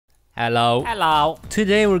Hello. Hello.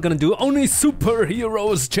 Today we're gonna do only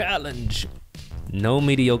superheroes challenge. No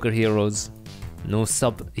mediocre heroes, no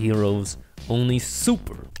sub-heroes, only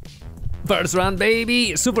super. First round,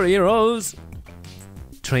 baby, superheroes.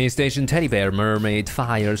 Train station, teddy bear, mermaid,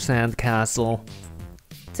 fire, sandcastle.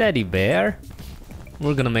 Teddy bear?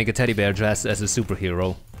 We're gonna make a teddy bear dressed as a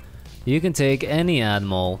superhero. You can take any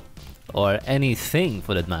animal, or anything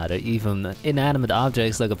for that matter, even inanimate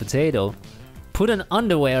objects like a potato, put an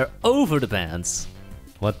underwear over the pants.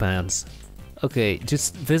 What pants? Okay,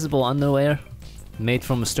 just visible underwear, made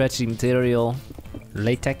from a stretchy material,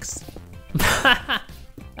 Latex?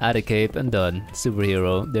 add a cape and done.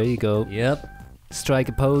 Superhero, there you go. Yep. Strike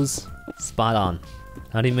a pose, Spot on.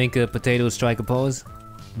 How do you make a potato strike a pose?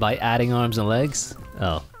 by adding arms and legs.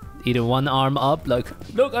 Oh. Either one arm up, like,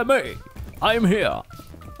 look at me, I'm here.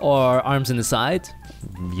 Or arms in the side.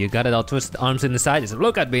 You got it all twisted. Arms in the side. It's,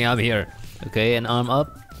 look at me, I'm here. Okay, and arm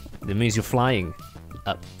up. That means you're flying.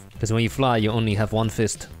 Up. Because when you fly, you only have one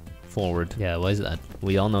fist forward. Yeah, why is that?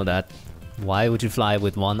 We all know that. Why would you fly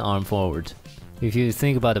with one arm forward? If you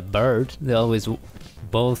think about a bird, they always,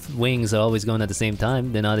 both wings are always going at the same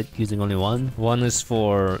time. They're not using only one. One is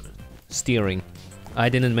for steering. I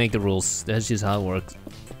didn't make the rules. That's just how it works.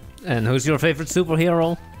 And who's your favorite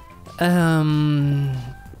superhero?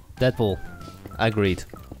 Deadpool. Agreed.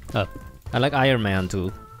 Oh, I like Iron Man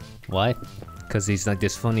too. why? Because he's like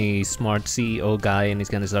this funny, smart CEO guy and he's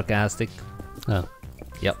kind of sarcastic. Oh,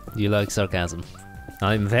 Yep. you like sarcasm.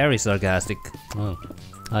 I'm very sarcastic. Oh,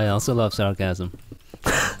 I also love sarcasm.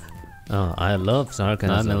 Oh, I love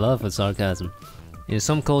sarcasm. I'm in love with sarcasm. In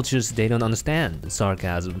some cultures, they don't understand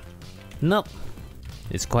sarcasm. Nope.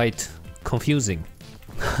 It's quite confusing.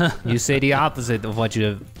 You say the opposite of what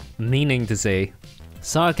you're meaning to say.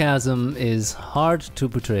 Sarcasm is hard to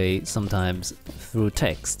portray sometimes through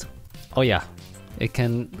text. Oh yeah, It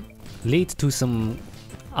can lead to some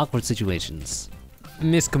awkward situations.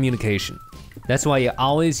 miscommunication. That's why you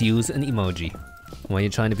always use an emoji when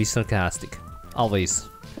you're trying to be sarcastic. Always.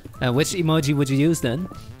 And which emoji would you use then?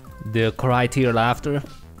 The cry tear laughter?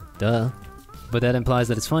 Duh. But that implies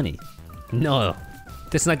that it's funny. No.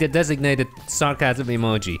 That's like the designated sarcasm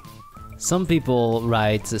emoji. Some people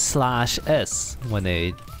write /s when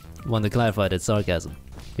they want to clarify that sarcasm.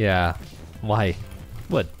 Yeah. Why?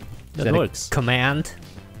 What? Is That a works. command?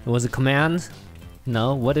 It was a command?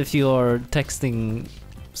 No, what if your texting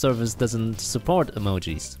service doesn't support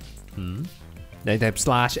emojis? Hmm? They type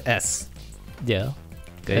 /s. Yeah.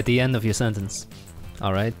 Okay. At the end of your sentence.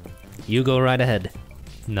 Alright. You go right ahead.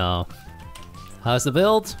 No. How's the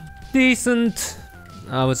build? Decent.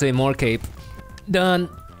 I would say more cape. Done.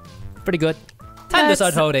 Pretty good. Time to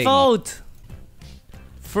start voting. Vote.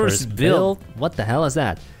 First First build. build. What the hell is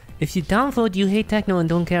that? If you downvote, you hate techno and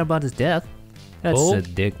don't care about his death. That's Boop. a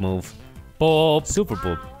dick move. Boop. Super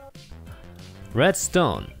poop.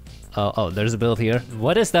 Redstone. Oh, there's a build here.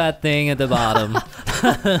 What is that thing at the bottom?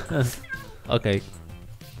 Okay.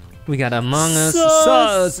 We got Among Us. Sus.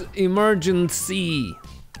 Sus. Emergency.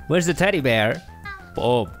 Where's the teddy bear?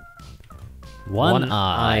 Bob.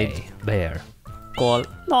 One-eyed bear. Cool.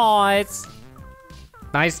 Nice.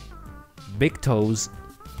 Nice. Big toes.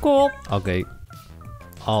 Cool. Okay.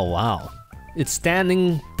 Oh wow. It's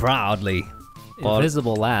standing proudly.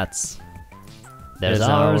 Invisible lats. There's There's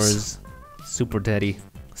ours. Super Teddy.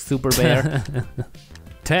 Super Bear.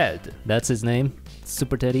 Ted. That's his name?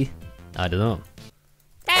 Super Teddy? I don't know.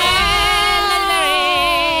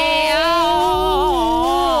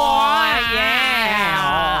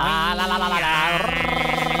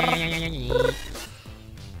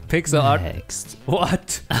 Pixel art. Next.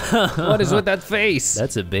 What? What is with that face?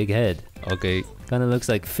 That's a big head. Okay. Kinda looks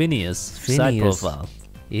like Phineas. Side Phineas. profile.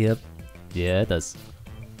 Yep. Yeah, it does.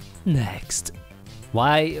 Next.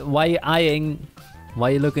 Why you eyeing? Why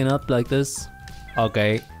you looking up like this?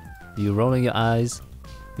 Okay. You rolling your eyes?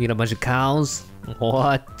 You got a bunch of cows?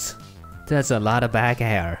 What? That's a lot of back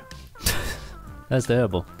hair. That's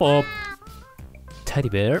terrible. Boop. Teddy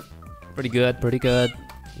bear. Pretty good. Pretty good.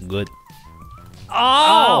 Good.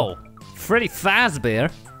 Oh! Freddy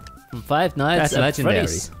Fazbear. From Five Nights That's at legendary.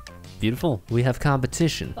 Freddy's. Beautiful. We have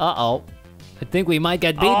competition. Uh-oh. I think we might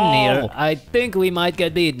get beaten Oh. here. I think we might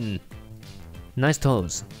get beaten. Nice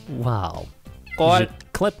toes. Wow. Cool. You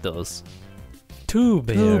should clip those. Two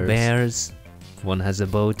bears. Two bears. One has a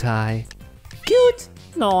bow tie. Cute.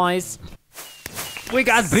 Nice. We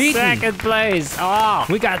got beaten. Second place. Oh.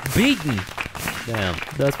 We got beaten. Damn.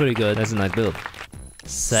 That's pretty good. That's a nice build.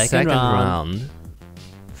 Second round.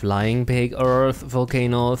 Flying pig, earth,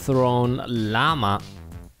 volcano, throne, llama.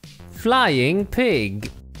 Flying pig.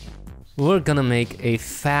 We're gonna make a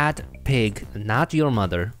fat pig, not your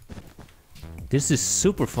mother. This is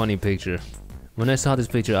super funny picture. When I saw this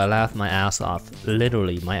picture, I laughed my ass off.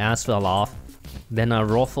 Literally, my ass fell off. Then I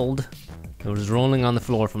ruffled. I was rolling on the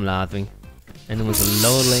floor from laughing. And it was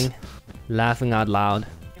lolling, laughing out loud.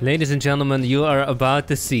 Ladies and gentlemen, you are about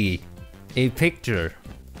to see a picture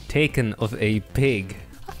taken of a pig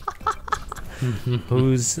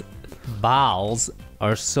whose bowels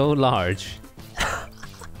are so large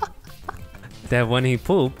that when he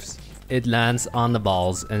poops, it lands on the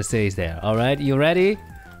balls and stays there. Alright, you ready?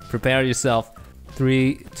 Prepare yourself.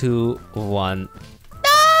 3, 2, 1.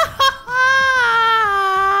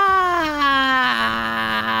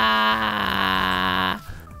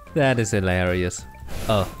 That is hilarious.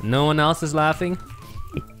 Oh, no one else is laughing?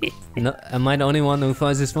 No, am I the only one who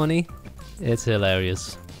finds this funny? It's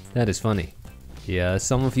hilarious. That is funny. Yeah,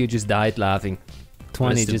 some of you just died laughing.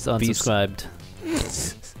 20 just unsubscribed.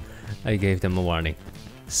 I gave them a warning.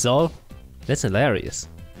 So? That's hilarious.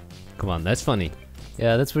 Come on, that's funny.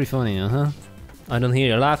 Yeah, that's pretty funny, uh-huh. I don't hear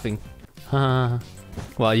you laughing.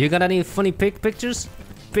 Well, you got any funny pictures?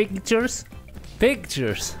 Pictures?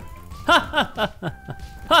 Pictures!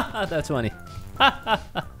 That's funny.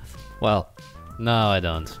 Well, no, I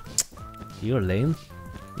don't. you're lame.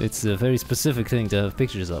 It's a very specific thing to have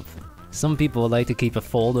pictures of. Some people like to keep a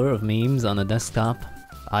folder of memes on a desktop.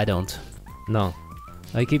 I don't. No,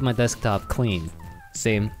 I keep my desktop clean.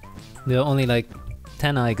 same. There are only like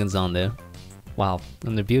 10 icons on there. Wow.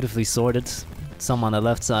 And they're beautifully sorted. Some on the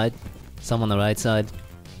left side, some on the right side.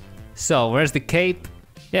 So, where's the cape?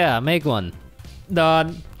 Yeah, make one.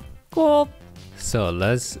 Done. Cool. So,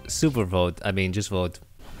 let's super vote. I mean, just vote.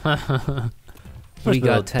 We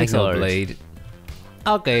got Technoblade.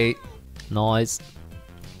 Okay. Noise.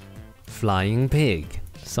 Flying pig.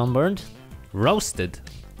 Sunburned. Roasted.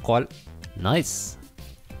 Qual? Nice.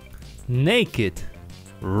 Naked.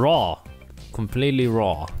 Raw. Completely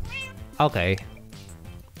raw. Okay.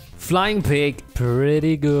 Flying pig.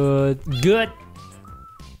 Pretty good. Good.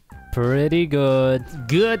 Pretty good.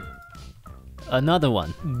 Good. Another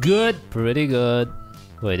one. Good. Pretty good.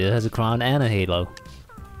 Wait, it has a crown and a halo.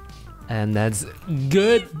 And that's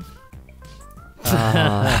good.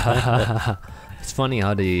 It's funny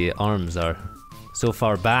how the arms are so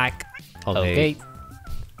far back. Okay.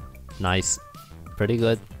 Nice. Pretty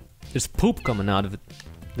good. There's poop coming out of it,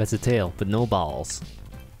 That's a tail. but no balls.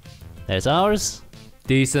 There's ours.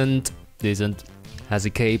 Decent. Decent. Has a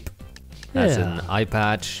cape. Has Yeah. an eye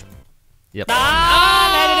patch. Yep.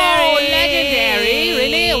 Legendary! Legendary!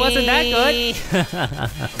 Really? It wasn't that good?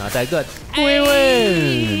 Not that good. We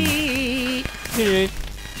win!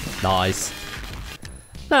 Nice.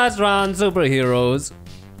 Last round, superheroes.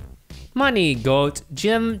 Money, goat,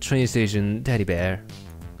 gym, train station, teddy bear.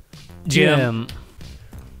 Gym.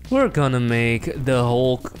 We're gonna make the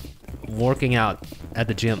Hulk working out at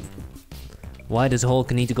the gym. Why does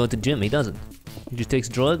Hulk need to go to the gym? He doesn't. He just takes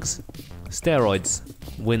drugs. Steroids.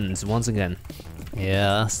 Wins once again.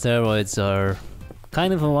 Yeah, steroids are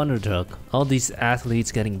kind of a wonder drug. All these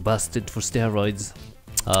athletes getting busted for steroids.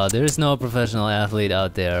 There is no professional athlete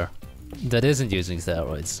out there that isn't using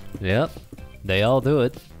steroids. Yep. They all do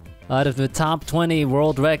it. Out of the top 20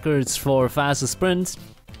 world records for fastest sprints,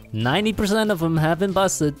 90% of them have been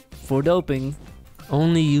busted for doping.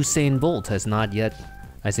 Only Usain Bolt has not yet.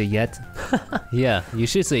 I say yet. Yeah, you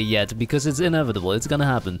should say yet because it's inevitable. It's gonna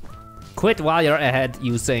happen. Quit while you're ahead,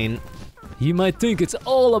 Usain. You might think it's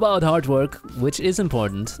all about hard work, which is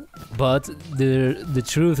important, but the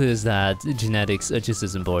truth is that genetics are just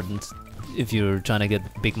as important. If you're trying to get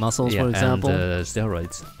big muscles, for example. And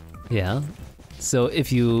steroids. Yeah. So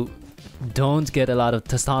if you don't get a lot of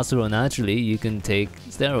testosterone naturally, you can take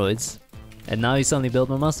steroids, and now you suddenly build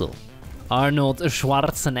more muscle. Arnold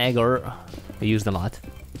Schwarzenegger. I used a lot.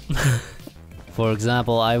 For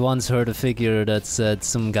example, I once heard a figure that said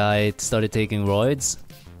some guy started taking roids,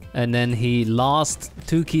 and then he lost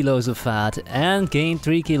 2 kilos of fat and gained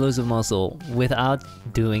 3 kilos of muscle without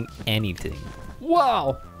doing anything.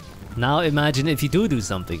 Wow! Now imagine if you do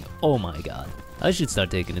something. Oh my god. I should start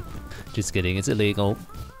taking it. Just kidding, it's illegal.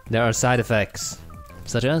 There are side effects.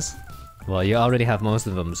 Such as? Well, you already have most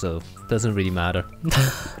of them, so it doesn't really matter.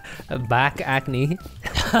 Back acne.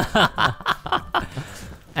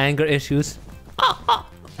 Anger issues.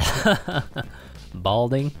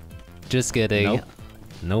 Balding? Just kidding. Nope.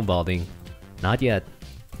 No balding. Not yet.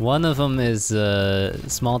 One of them is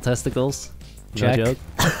small testicles. Check. No joke.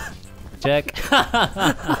 Check.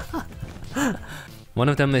 One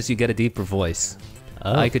of them is you get a deeper voice.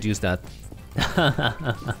 Oh. I could use that.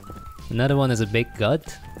 Another one is a big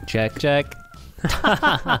gut. Check. Check.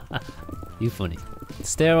 You funny.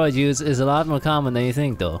 Steroid use is a lot more common than you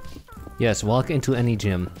think though. Yes, walk into any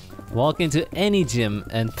gym. Walk into any gym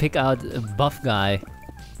and pick out a buff guy.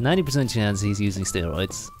 90% chance he's using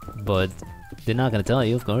steroids, but they're not gonna tell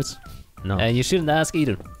you, of course. No. And you shouldn't ask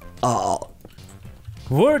either. Oh.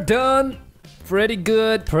 We're done. Pretty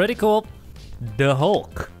good. Pretty cool. The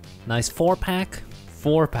Hulk. Nice 4-pack.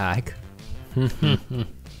 4-pack.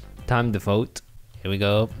 Time to vote. Here we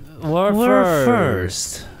go. We're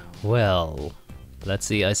first. Well, let's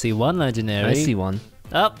see. I see one legendary. I see one.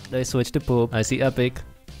 Oh, they switched to poop. I see epic.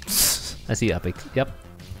 I see epic. Yep.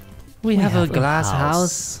 We have have a a glass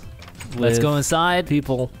house. Let's with go inside.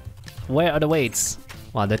 people. Where are the weights?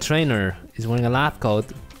 Wow, the trainer is wearing a lab coat.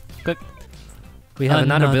 Good. We have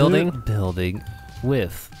another building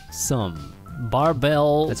with some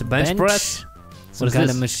barbell. That's a bench press. Some What is kind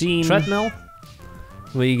this? of machine. Treadmill.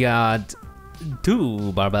 We got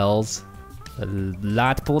 2 barbells. A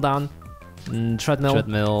lat pull down. Treadmill.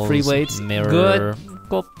 Treadmills. Free weights. Mirror. Good.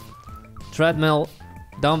 Cool. Treadmill.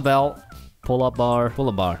 Dumbbell. Pull-up bar.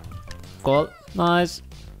 Pull-up bar. Cool. Nice.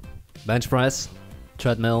 Bench press.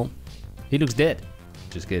 Treadmill. He looks dead.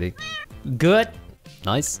 Just kidding. Good.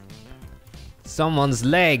 Nice. Someone's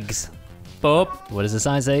legs. Boop. What does the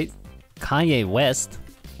sign say? Kanye West.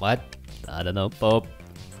 What? I don't know. Boop.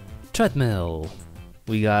 Treadmill.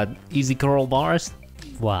 We got easy curl bars.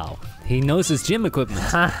 Wow. He knows his gym equipment.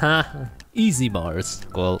 Haha. Easy bars.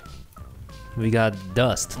 Cool. We got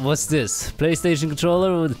dust. What's this? PlayStation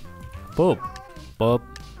controller with Boop. boop.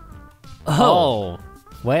 Oh.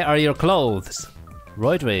 Where are your clothes?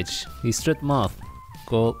 Roid Rage. He stripped them off.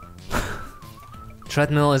 Cool.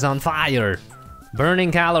 Treadmill is on fire.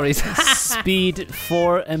 Burning calories. Speed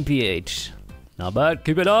 4 mph. Not bad.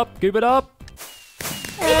 Keep it up. Keep it up.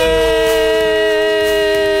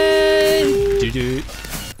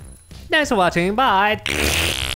 Thanks for watching. Bye.